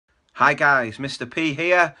Hi guys, Mr. P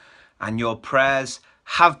here, and your prayers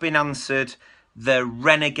have been answered. The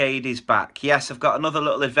Renegade is back. Yes, I've got another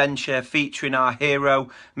little adventure featuring our hero,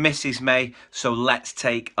 Mrs. May, so let's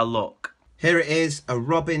take a look. Here it is, a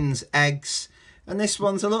robin's eggs, and this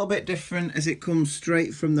one's a little bit different as it comes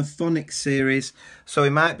straight from the phonics series, so we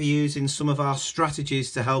might be using some of our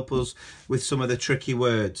strategies to help us with some of the tricky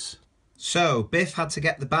words. So, Biff had to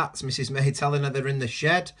get the bats, Mrs. May telling her they're in the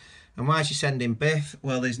shed. And why is she sending Biff?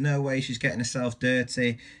 Well, there's no way she's getting herself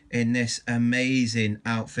dirty in this amazing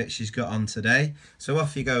outfit she's got on today. So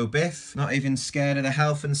off you go, Biff. Not even scared of the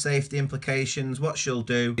health and safety implications. What she'll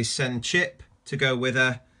do is send Chip to go with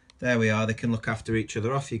her. There we are, they can look after each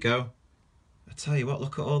other. Off you go. I tell you what,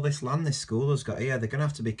 look at all this land this school has got here. They're going to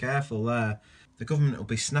have to be careful there. The government will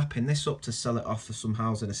be snapping this up to sell it off for some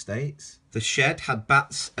housing estates. The shed had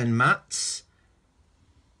bats and mats.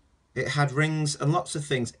 It had rings and lots of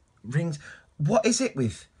things. Rings. What is it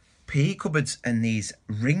with PE cupboards and these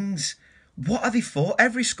rings? What are they for?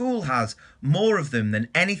 Every school has more of them than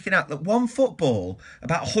anything else. Like one football,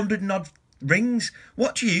 about 100 and odd rings.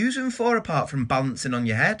 What do you use them for apart from balancing on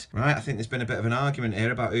your head? Right, I think there's been a bit of an argument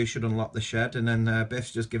here about who should unlock the shed, and then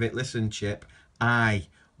Biff's just give it, listen, Chip, I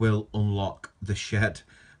will unlock the shed,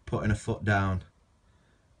 putting a foot down.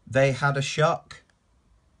 They had a shock.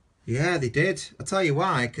 Yeah, they did. I'll tell you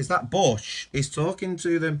why, because that bush is talking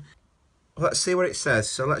to them. Let's see what it says.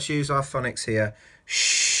 So let's use our phonics here.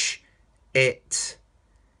 Shh, it.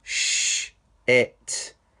 Shh,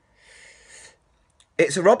 it.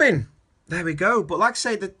 It's a robin. There we go. But like I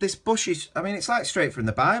say, this bush is, I mean, it's like straight from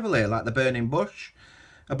the Bible here, like the burning bush.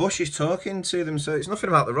 A bush is talking to them, so it's nothing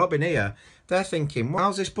about the robin here. They're thinking, well,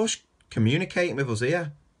 how's this bush communicating with us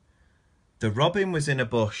here? The robin was in a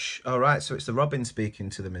bush. All right, so it's the robin speaking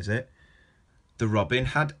to them, is it? The robin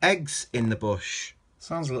had eggs in the bush.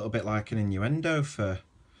 Sounds a little bit like an innuendo for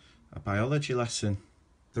a biology lesson.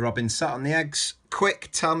 The robin sat on the eggs. Quick,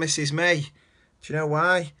 tell Mrs. May. Do you know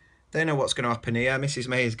why? They know what's going to happen here. Mrs.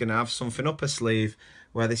 May is going to have something up her sleeve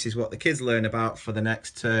where this is what the kids learn about for the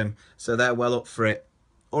next term. So they're well up for it.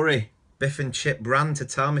 Hurry. Biff and Chip ran to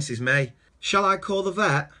tell Mrs. May. Shall I call the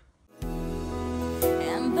vet?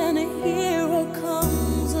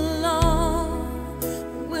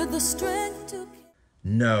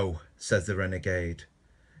 No, says the Renegade.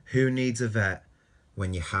 Who needs a vet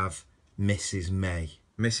when you have Mrs. May?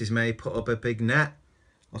 Mrs. May put up a big net.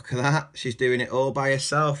 Look at that. She's doing it all by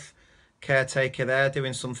herself. Caretaker there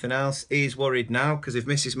doing something else. He's worried now because if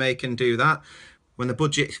Mrs. May can do that, when the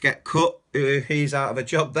budgets get cut, he's out of a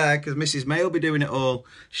job there because Mrs. May will be doing it all.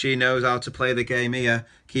 She knows how to play the game here,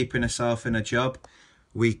 keeping herself in a job.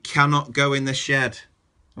 We cannot go in the shed.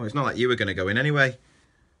 Oh, it's not like you were going to go in anyway.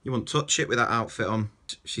 You wouldn't touch it with that outfit on.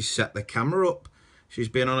 She's set the camera up. She's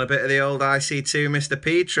been on a bit of the old IC2 Mr.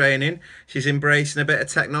 P training. She's embracing a bit of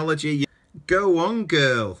technology. Go on,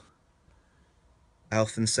 girl.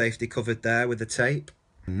 Health and safety covered there with the tape.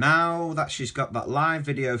 Now that she's got that live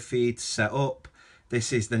video feed set up,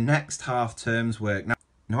 this is the next half term's work.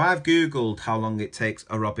 Now I've Googled how long it takes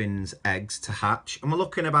a robin's eggs to hatch, and we're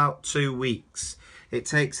looking about 2 weeks. It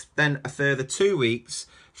takes then a further 2 weeks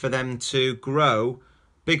for them to grow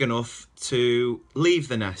big enough to leave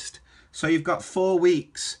the nest. So you've got 4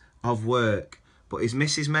 weeks of work. But is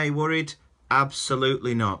Mrs. May worried?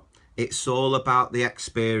 Absolutely not. It's all about the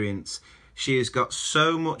experience. She has got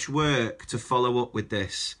so much work to follow up with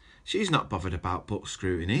this. She's not bothered about book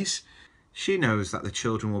scrutinies. She knows that the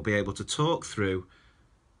children will be able to talk through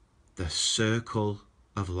the circle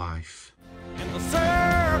of life. In the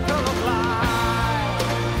circle of life.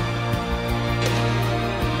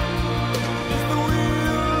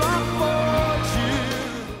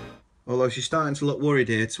 Although she's starting to look worried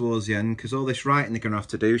here towards the end because all this writing they're going to have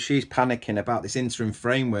to do, she's panicking about this interim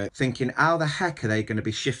framework, thinking how the heck are they going to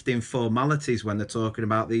be shifting formalities when they're talking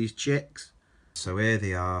about these chicks? So here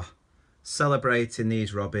they are, celebrating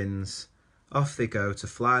these robins. Off they go to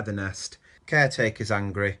fly the nest. Caretaker's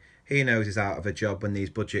angry. He knows he's out of a job when these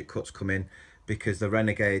budget cuts come in because the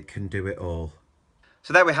Renegade can do it all.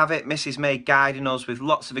 So there we have it, Mrs. May guiding us with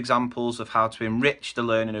lots of examples of how to enrich the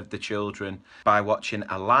learning of the children by watching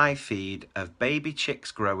a live feed of baby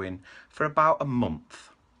chicks growing for about a month.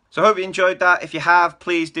 So I hope you enjoyed that. If you have,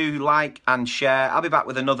 please do like and share. I'll be back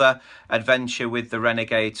with another adventure with the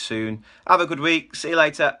Renegade soon. Have a good week. See you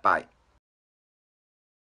later. Bye.